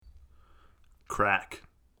crack.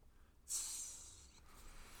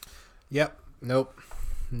 Yep. Nope.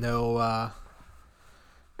 No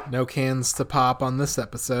cans to pop on this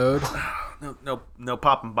episode. No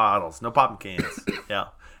popping bottles. No popping cans. Yeah.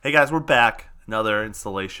 Hey, guys, we're back. Another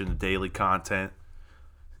installation of daily content.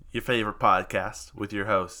 Your favorite podcast with your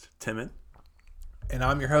host, Timon. And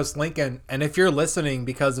I'm your host, Lincoln. And if you're listening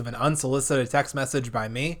because of an unsolicited text message by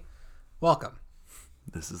me, welcome.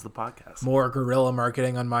 This is the podcast. More guerrilla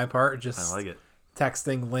marketing on my part. Just I like it.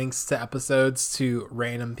 Texting links to episodes to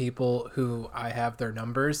random people who I have their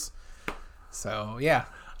numbers. So, yeah.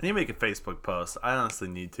 I need to make a Facebook post. I honestly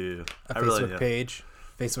need to. A Facebook page,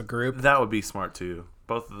 Facebook group. That would be smart, too.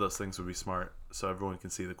 Both of those things would be smart, so everyone can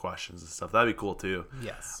see the questions and stuff. That'd be cool, too.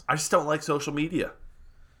 Yes. I just don't like social media.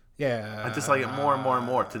 Yeah. I just like it more and more and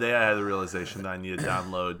more. Today I had the realization that I need to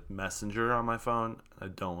download Messenger on my phone. I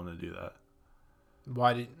don't want to do that.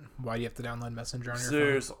 Why do you have to download Messenger on your phone?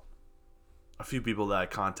 There's a few people that I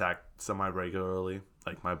contact semi-regularly,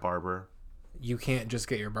 like my barber. You can't just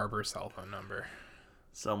get your barber's cell phone number.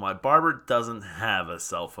 So my barber doesn't have a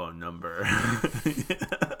cell phone number.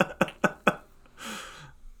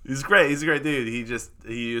 He's great. He's a great dude. He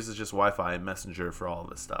uses just Wi-Fi and Messenger for all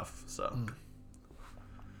of his stuff. So,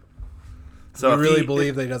 So you really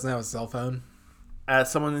believe that he doesn't have a cell phone?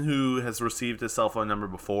 As someone who has received his cell phone number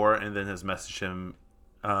before and then has messaged him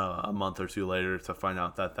a month or two later to find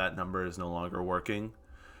out that that number is no longer working,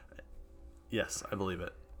 yes, I believe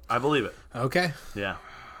it. I believe it. Okay. Yeah.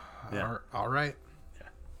 All right. Yeah.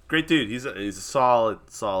 Great dude. He's a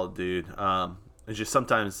solid dude. It's just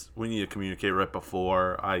sometimes we need to communicate right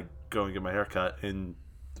before I go and get my hair cut, and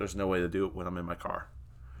there's no way to do it when I'm in my car.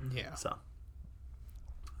 Yeah. So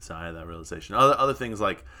I had that realization. Other things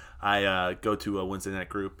like I go to a Wednesday night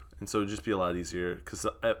group, and so it'd just be a lot easier because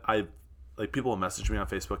I like people will message me on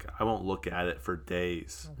Facebook. I won't look at it for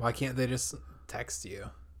days. Why can't they just text you?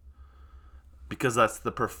 Because that's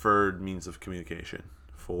the preferred means of communication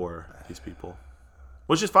for these people,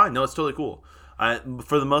 which is fine. No, it's totally cool.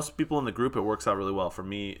 For the most people in the group, it works out really well. For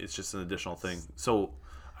me, it's just an additional thing. So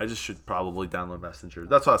I just should probably download Messenger.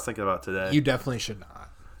 That's what I was thinking about today. You definitely should not.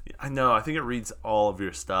 I know. I think it reads all of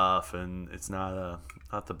your stuff, and it's not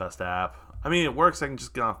the best app. I mean, it works. I can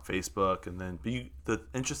just get on Facebook, and then. But the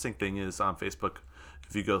interesting thing is on Facebook,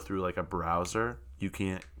 if you go through like a browser, you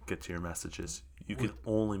can't get to your messages. You can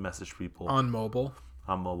only message people on mobile.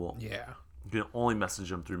 On mobile, yeah. You can only message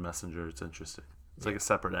them through Messenger. It's interesting. It's like a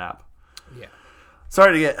separate app. Yeah.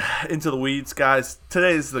 Sorry to get into the weeds, guys.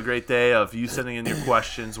 Today is the great day of you sending in your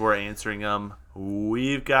questions. We're answering them.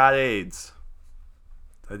 We've got AIDS.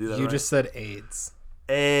 Did I do that You right? just said AIDS.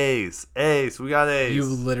 AIDS. We got AIDS. You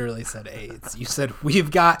literally said AIDS. You said,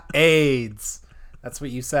 we've got AIDS. That's what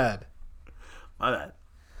you said. My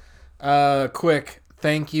bad. Quick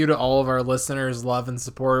thank you to all of our listeners' love and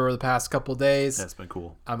support over the past couple days. That's been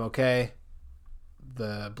cool. I'm okay.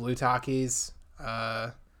 The Blue Talkies,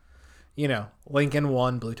 Lincoln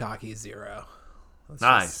 1, Blue Talkies 0.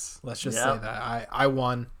 Let's just say that. I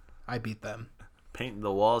won. I beat them. Painting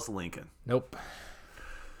the walls, Lincoln. Nope.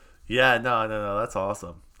 Yeah, no. That's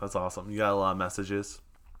awesome. You got a lot of messages.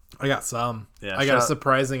 I got some. Yeah, I got a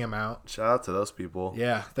surprising amount. Shout out to those people.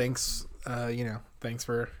 Yeah, thanks. Thanks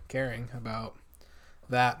for caring about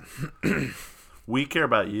that. We care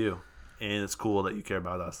about you, and it's cool that you care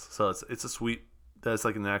about us. So it's a sweet. That's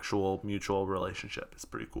like an actual mutual relationship. It's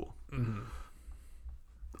pretty cool. Mm-hmm.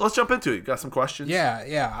 Let's jump into it. You got some questions?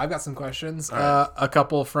 Yeah. I've got some questions. Right. A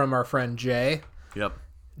couple from our friend Jay. Yep.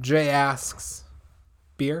 Jay asks,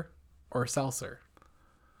 beer or seltzer?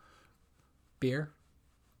 Beer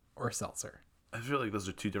or seltzer? I feel like those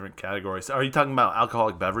are two different categories. Are you talking about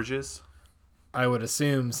alcoholic beverages? I would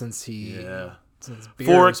assume since beer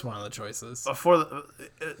is one of the choices. For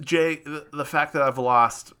Jay, the fact that I've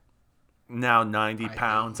lost now 90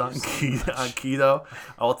 pounds on keto,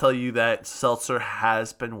 I will tell you that seltzer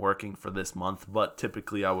has been working for this month, but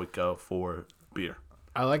typically I would go for beer.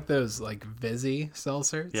 I like those like Vizzy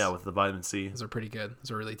seltzers. Yeah, with the vitamin C. Those are pretty good.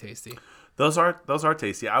 Those are really tasty. Those are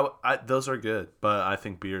tasty. Those are good, but I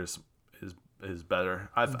think beer is better.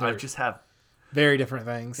 I just have very different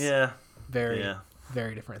things. Yeah.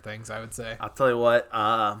 Very different things, I would say. I'll tell you what,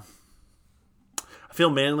 I feel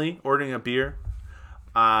manly ordering a beer.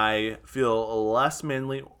 I feel less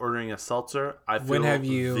manly ordering a seltzer. When have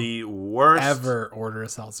you the worst ever ordered a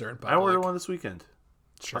seltzer in public? I ordered one this weekend.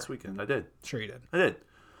 Sure. Last weekend, I did. Sure you did. I did.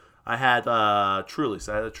 I had Truly's.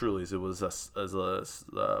 I had a Truly's. It was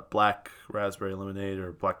a black raspberry lemonade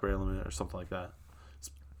or blackberry lemonade or something like that. It's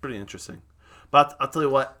pretty interesting. But I'll tell you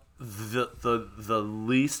what, the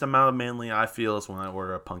least amount of manly I feel is when I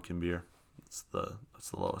order a pumpkin beer. That's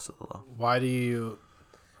the lowest of the low. Why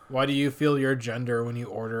do you feel your gender when you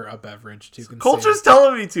order a beverage to consume? Culture's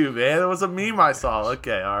telling me to, man. It was a meme I saw.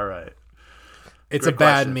 Okay, all right. It's Great a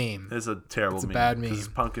bad question. meme. It's a terrible meme. It's a bad meme. 'Cause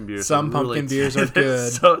pumpkin beers. Some pumpkin beers are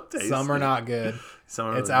good. So tasty. Some are not good. Some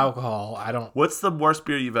are It's really alcohol. I don't. What's the worst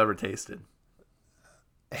beer you've ever tasted?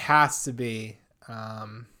 It has to be.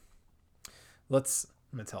 I'm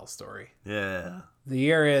gonna tell a story. Yeah. The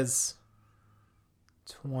year is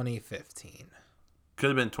 2015. Could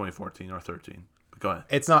have been 2014 or 13. But go ahead.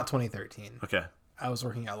 It's not 2013. Okay. I was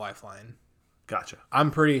working at Lifeline. Gotcha.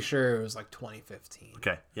 I'm pretty sure it was like 2015.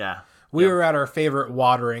 Okay. Yeah. We were at our favorite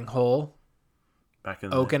watering hole, Back in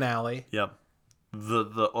the Oak and Alley. Yep.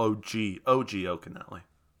 The OG Oak and Alley.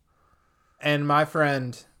 And my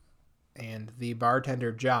friend and the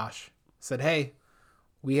bartender, Josh, said, hey,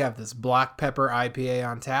 we have this black pepper IPA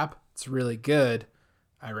on tap. It's really good.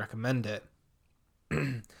 I recommend it.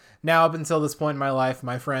 Now, up until this point in my life,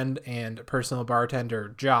 my friend and personal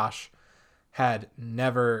bartender, Josh, had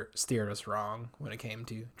never steered us wrong when it came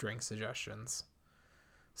to drink suggestions.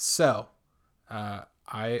 So,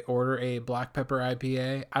 I order a black pepper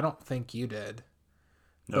IPA. I don't think you did.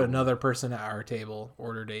 No. But another person at our table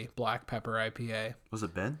ordered a black pepper IPA. Was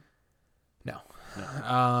it Ben? No.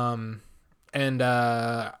 No. And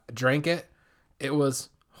drank it. It was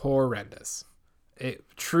horrendous. It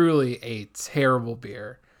truly a terrible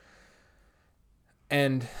beer.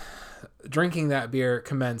 And drinking that beer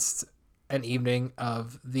commenced an evening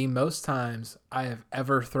of the most times I have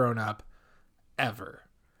ever thrown up ever.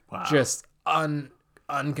 Wow. Just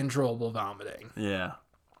uncontrollable vomiting. Yeah.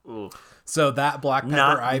 Ooh. So that black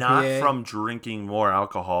pepper IPA, not from drinking more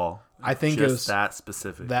alcohol. I think just it was that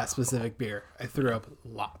specific. that specific beer. I threw up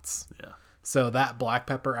lots. Yeah. So that black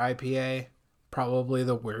pepper IPA, probably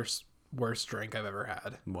the worst drink I've ever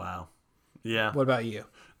had. Wow. Yeah. What about you?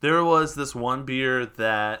 There was this one beer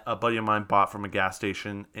that a buddy of mine bought from a gas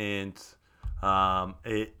station, and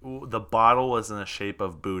the bottle was in the shape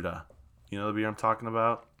of Buddha. You know the beer I'm talking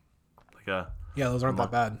about? Yeah, those aren't that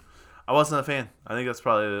bad. I wasn't a fan. I think that's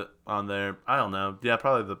probably on there. I don't know. Yeah,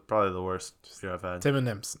 probably the worst beer I've had. Tim and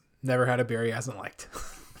Nims never had a beer he hasn't liked.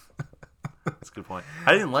 That's a good point.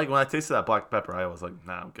 I didn't like when I tasted that black pepper. I was like,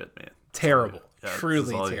 nah, I'm good, man. Terrible. Yeah,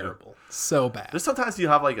 Truly terrible. So bad. There's sometimes you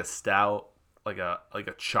have like a stout, like a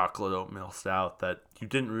chocolate oatmeal stout that you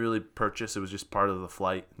didn't really purchase. It was just part of the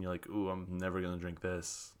flight, and you're like, ooh, I'm never gonna drink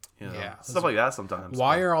this. You know, Yeah. stuff like that sometimes.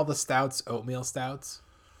 Why are all the stouts oatmeal stouts?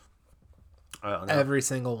 I don't know. Every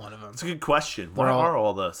single one of them. It's a good question. Why are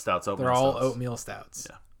all the stouts oatmeal They're all stouts? oatmeal stouts.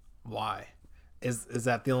 Yeah. Why? Is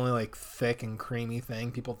that the only like thick and creamy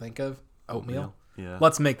thing people think of? Oatmeal? Yeah.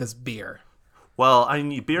 Let's make this beer. Well, I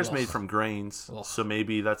mean, beer's made from grains, so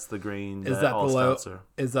maybe that's the grain Is that that all the stouts are.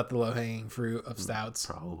 Is that the low hanging fruit of stouts?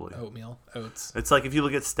 Probably. Oatmeal, oats. It's like if you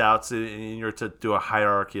look at stouts and you're to do a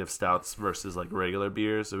hierarchy of stouts versus like regular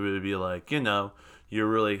beers, it would be like, your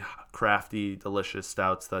really crafty, delicious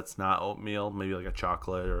stouts that's not oatmeal, maybe like a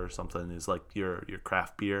chocolate or something is like your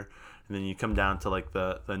craft beer. And then you come down to like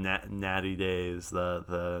the natty days,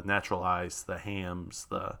 the natural ice, the hams,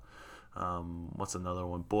 the what's another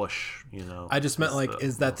one? Bush, I just meant like,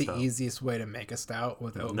 is that the stout. easiest way to make a stout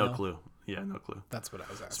with oatmeal? No clue. Yeah, no clue. That's what I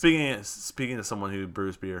was asking. Speaking to someone who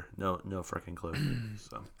brews beer, no freaking clue.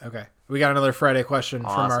 So. Okay. We got another Friday question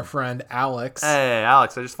from our Awesome. friend Alex. Hey,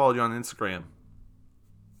 Alex, I just followed you on Instagram.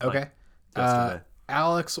 Okay. Yesterday.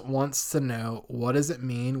 Alex wants to know, what does it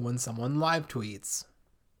mean when someone live tweets?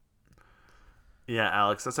 Yeah,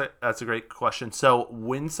 Alex, that's a great question. So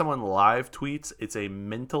when someone live tweets, it's a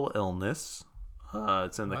mental illness.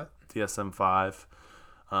 It's in the DSM-5.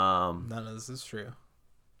 None of this is true.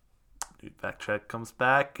 Dude, fact check comes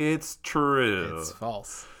back. It's true. It's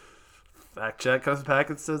false. Fact check comes back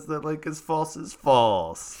and says that like as false as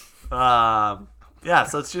false. Yeah,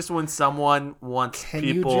 so it's just when someone wants people. Can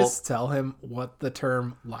you just tell him what the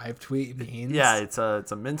term live tweet means? Yeah, it's a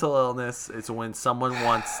mental illness. It's when someone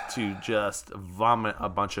wants to just vomit a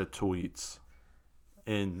bunch of tweets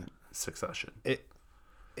in succession. It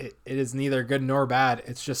is neither good nor bad.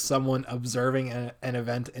 It's just someone observing an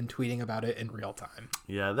event and tweeting about it in real time.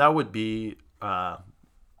 Yeah, that would be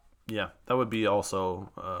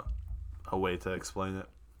also a way to explain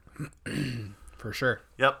it. For sure.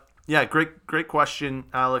 Yep. Yeah, great question,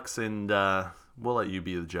 Alex, and we'll let you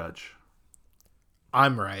be the judge.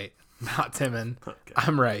 I'm right, not Timon. Okay.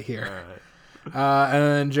 I'm right here. All right. And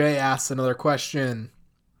then Jay asks another question.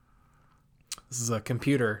 This is a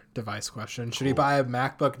computer device question. Should he buy a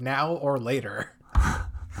MacBook now or later?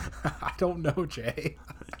 I don't know, Jay.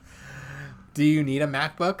 Do you need a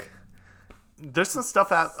MacBook? There's some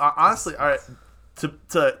stuff honestly, all right,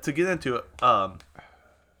 to get into it, I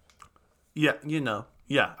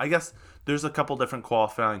guess there's a couple different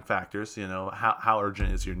qualifying factors. How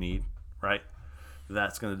urgent is your need, right?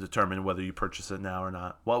 That's going to determine whether you purchase it now or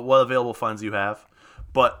not. What available funds you have.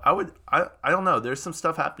 But I don't know. There's some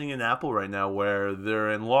stuff happening in Apple right now where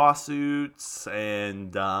they're in lawsuits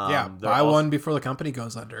and buy one before the company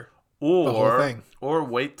goes under. The whole thing. Or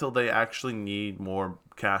wait till they actually need more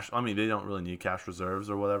cash. I mean, they don't really need cash reserves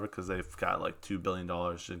or whatever because they've got like $2 billion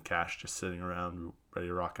in cash just sitting around ready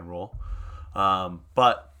to rock and roll.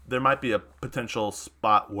 But there might be a potential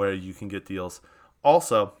spot where you can get deals.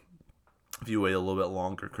 Also, if you wait a little bit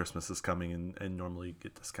longer, Christmas is coming and normally you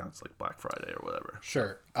get discounts like Black Friday or whatever.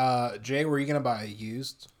 Sure. Jay, were you going to buy a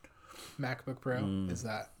used MacBook Pro? Was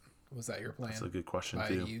that your plan? That's a good question buy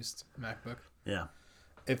too. A used MacBook? Yeah.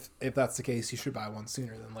 If that's the case, you should buy one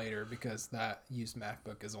sooner than later because that used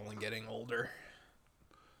MacBook is only getting older.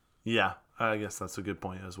 Yeah, I guess that's a good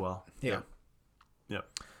point as well. Yeah. Yep.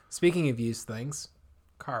 Speaking of used things,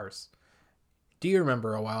 cars. Do you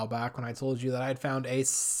remember a while back when I told you that I'd found a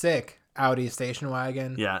sick Audi station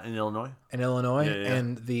wagon? Yeah, in Illinois. Yeah.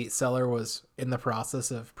 And the seller was in the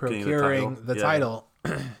process of procuring the title.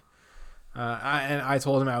 And I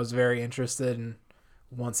told him I was very interested, and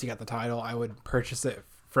once he got the title, I would purchase it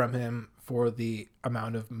from him for the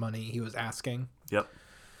amount of money he was asking. Yep.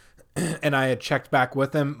 And I had checked back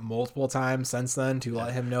with him multiple times since then to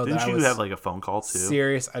let him know that I was... Didn't you have like a phone call too?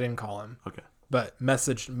 Serious. I didn't call him. Okay. But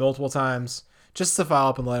messaged multiple times just to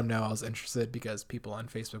follow up and let him know I was interested because people on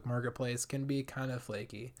Facebook Marketplace can be kind of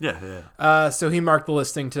flaky. Yeah. So he marked the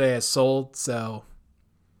listing today as sold, so...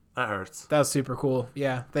 That hurts. That was super cool.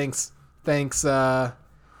 Yeah, thanks. A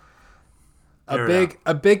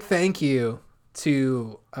big thank you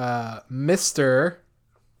to Mr.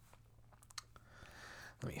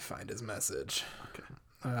 Let me find his message. Okay.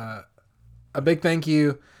 A big thank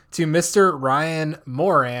you to Mr. Ryan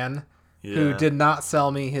Moran, who did not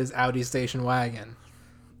sell me his Audi station wagon.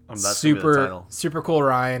 That's super cool,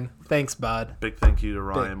 Ryan. Thanks, bud. Big thank you to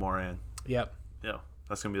Ryan Moran. Yep. Yeah,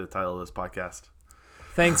 that's gonna be the title of this podcast.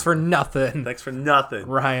 Thanks for nothing. Thanks for nothing,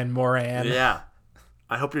 Ryan Moran. Yeah.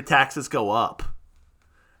 I hope your taxes go up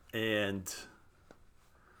and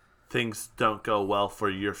things don't go well for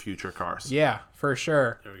your future cars. Yeah, for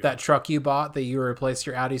sure. That truck you bought that you replaced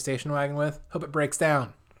your Audi station wagon with, hope it breaks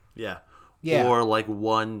down. Yeah. Yeah. Or like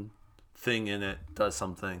one thing in it does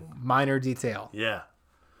something. Minor detail. Yeah.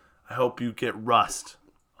 I hope you get rust.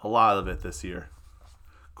 A lot of it this year.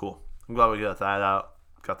 Cool. I'm glad we got that out.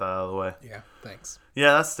 Got that out of the way. Yeah, thanks.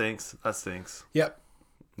 Yeah, that stinks. Yep.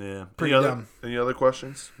 Yeah. Pretty dumb. Any other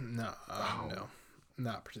questions? No, no,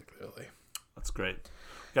 not particularly. That's great.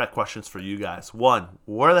 Got questions for you guys. One,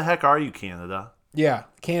 where the heck are you, Canada? Yeah,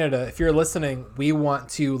 Canada, if you're listening, we want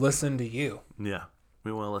to listen to you. Yeah,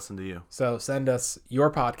 we want to listen to you. So send us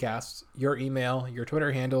your podcasts, your email, your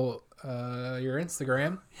Twitter handle, your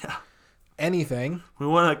Instagram. Yeah. Anything. We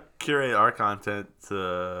want to curate our content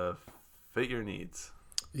to fit your needs.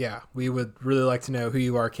 Yeah, we would really like to know who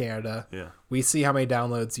you are, Canada. Yeah. We see how many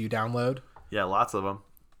downloads you download. Yeah, lots of them.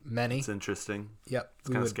 Many. It's interesting. Yep. It's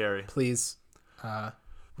kind of scary. Please,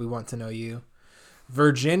 we want to know you.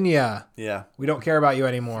 Virginia. Yeah. We don't care about you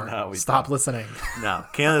anymore. No, Stop listening. No,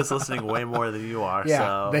 Canada's listening way more than you are.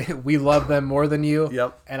 Yeah, so. we love them more than you.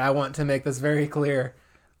 Yep. And I want to make this very clear.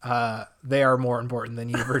 They are more important than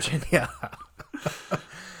you, Virginia.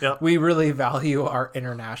 Yep. We really value our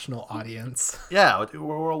international audience. Yeah, we're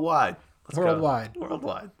worldwide. Let's worldwide. Go.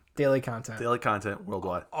 Worldwide. Daily content. Daily content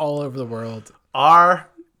worldwide. All over the world. Our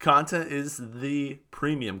content is the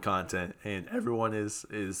premium content, and everyone is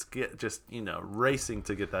racing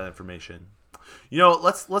to get that information.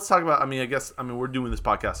 Let's talk about. We're doing this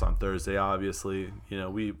podcast on Thursday. Obviously,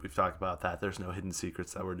 we've talked about that. There's no hidden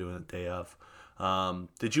secrets that we're doing a day of.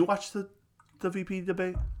 Did you watch the VP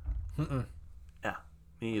debate? Mm-mm. Yeah,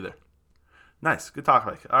 me either. Nice, good talk,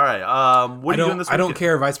 Mike. All right, what are you doing this weekend? I don't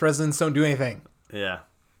care. Vice presidents don't do anything. Yeah,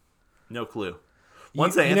 no clue.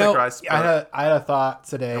 Once the Antichrist, I had a thought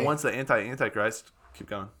today. And once the Antichrist, keep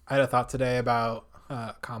going. I had a thought today about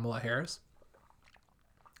Kamala Harris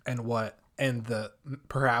and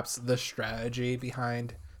perhaps the strategy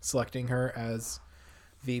behind selecting her as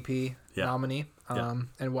VP nominee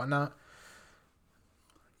and whatnot.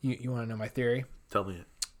 You want to know my theory? Tell me it.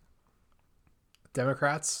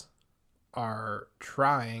 Democrats are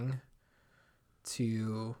trying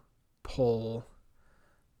to pull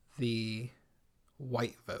the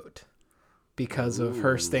white vote because of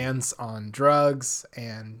her stance on drugs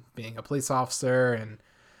and being a police officer and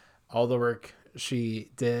all the work she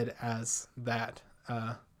did as that.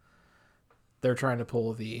 They're trying to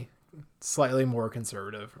pull the slightly more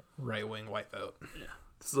conservative right-wing white vote. Yeah.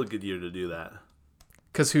 This is a good year to do that.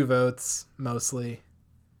 Because who votes? Mostly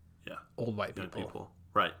Yeah. old white Young people.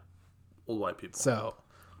 Right. Old white people. So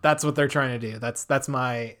that's what they're trying to do. That's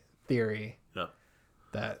my theory. Yeah.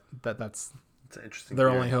 That's It's an interesting their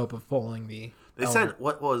theory. only hope of polling the They said,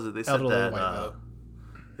 what was it? They said elderly that, white vote.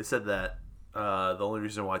 they said that the only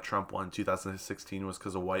reason why Trump won 2016 was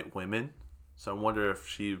because of white women. So I wonder if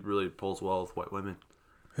she really polls well with white women.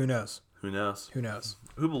 Who knows? Who knows? Who knows?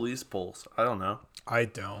 Who believes polls? I don't know. I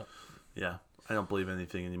don't. Yeah. I don't believe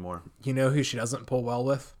anything anymore. You know who she doesn't poll well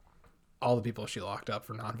with? All the people she locked up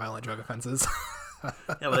for nonviolent drug offenses.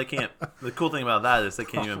 Yeah, but they can't. The cool thing about that is they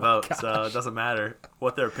can't even vote, so it doesn't matter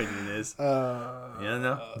what their opinion is. That's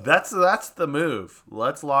the move.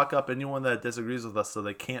 Let's lock up anyone that disagrees with us, so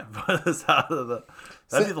they can't vote us out of the.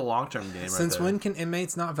 That'd be the long term game. Since right there. when can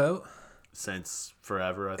inmates not vote? Since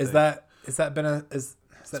forever. I Is think. that been a It's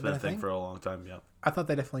been a thing for a long time. Yeah. I thought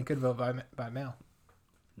they definitely could vote by mail.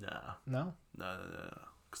 No. No.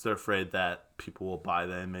 Because they're afraid that people will buy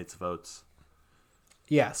the inmates' votes.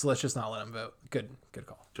 Yeah, so let's just not let them vote. Good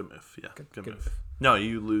call. Good move. Yeah. Good good move. move. No,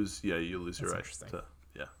 you lose. Yeah, you lose your right. interesting.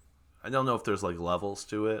 Yeah. I don't know if there's like levels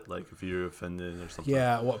to it, like if you're offended or something.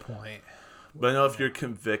 Yeah, at what point? But I know if you're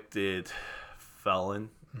convicted felon,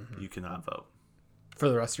 you cannot vote For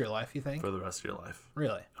the rest of your life, you think? for the rest of your life.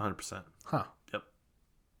 Really? 100%. Huh. Yep.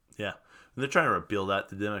 Yeah. And they're trying to repeal that.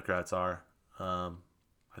 The Democrats are.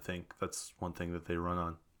 I think that's one thing that they run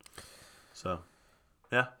on. So,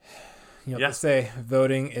 yeah. You know what they say,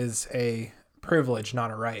 voting is a privilege,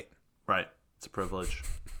 not a right. Right. It's a privilege.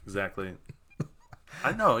 Exactly.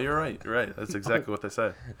 I know. You're right. You're right. That's exactly what they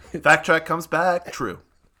say. Fact check comes back. True.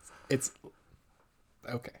 It's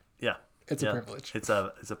okay. Yeah. It's a privilege. It's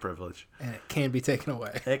a privilege. And it can be taken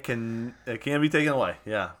away. It can be taken away.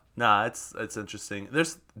 Yeah. Nah, it's interesting.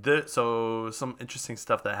 There's so some interesting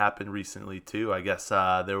stuff that happened recently too. I guess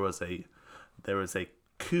there was a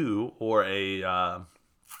coup or a I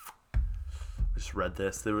just read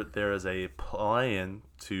this. There is a plan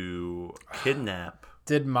to kidnap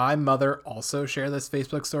Did my mother also share this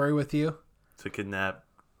Facebook story with you?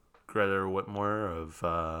 Greta Whitmore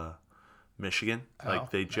of Michigan. Like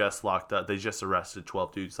they just locked up. They just arrested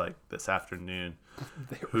 12 dudes like this afternoon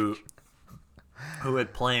who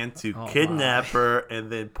had planned to kidnap her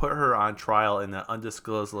and then put her on trial in an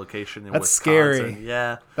undisclosed location in That's Wisconsin. scary.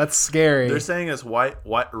 Yeah. That's scary. They're saying it's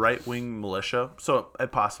right-wing militia, so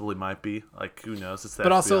it possibly might be. Like, who knows? It's the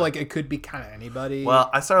but also, FBI. like, it could be kind of anybody. Well,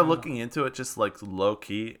 I started looking into it just, like,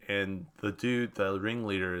 low-key, and the dude, the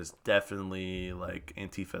ringleader, is definitely, like,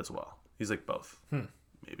 Antifa as well. He's, like, both,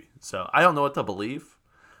 maybe. So, I don't know what to believe.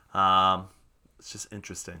 It's just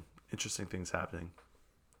interesting. Interesting things happening.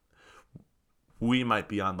 We might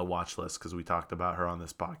be on the watch list because we talked about her on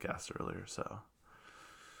this podcast earlier. So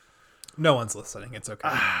no one's listening. It's okay.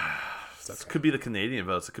 It could be the Canadian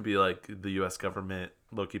votes. It could be like the U.S. government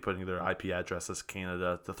low-key putting their IP address as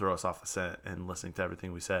Canada to throw us off the scent and listening to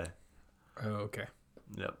everything we say. Oh, okay.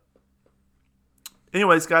 Yep.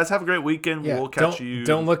 Anyways, guys, have a great weekend. Yeah, We'll catch you.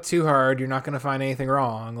 Don't look too hard. You're not going to find anything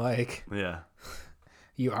wrong. Like, yeah,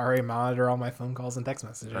 you already monitor all my phone calls and text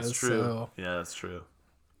messages. that's true. So Yeah, that's true.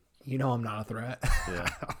 you know I'm not a threat. Yeah.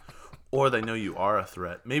 Or they know you are a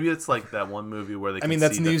threat. Maybe it's like that one movie where they can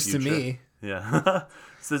that's see the news to future. me. Yeah.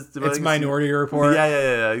 It's Minority Report.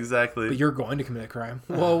 Yeah, exactly. But you're going to commit a crime.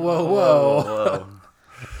 Whoa.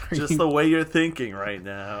 Just the way you're thinking right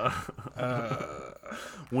now.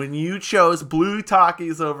 When you chose blue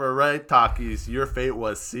Takis over red Takis, your fate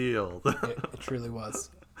was sealed. It truly was.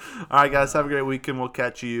 All right, guys, have a great weekend. We'll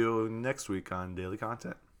catch you next week on Daily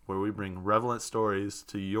Content, where we bring relevant stories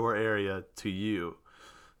to your area, to you,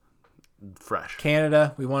 fresh.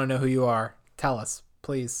 Canada, we want to know who you are. Tell us,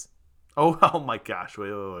 please. Oh my gosh.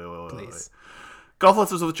 Wait. Please. Golf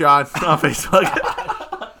Lessons with John on Facebook.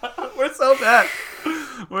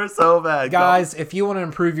 We're so bad. Guys, if you want to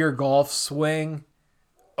improve your golf swing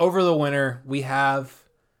over the winter, we have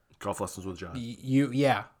Golf Lessons with John.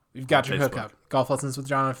 We've got your hookup. Golf Lessons with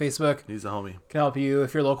John on Facebook. He's a homie. Can help you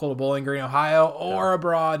if you're local to Bowling Green, Ohio, or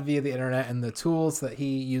abroad via the internet and the tools that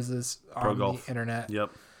he uses on the internet.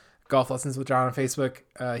 Yep. Golf Lessons with John on Facebook.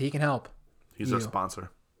 He can help. He's our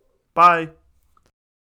sponsor. Bye.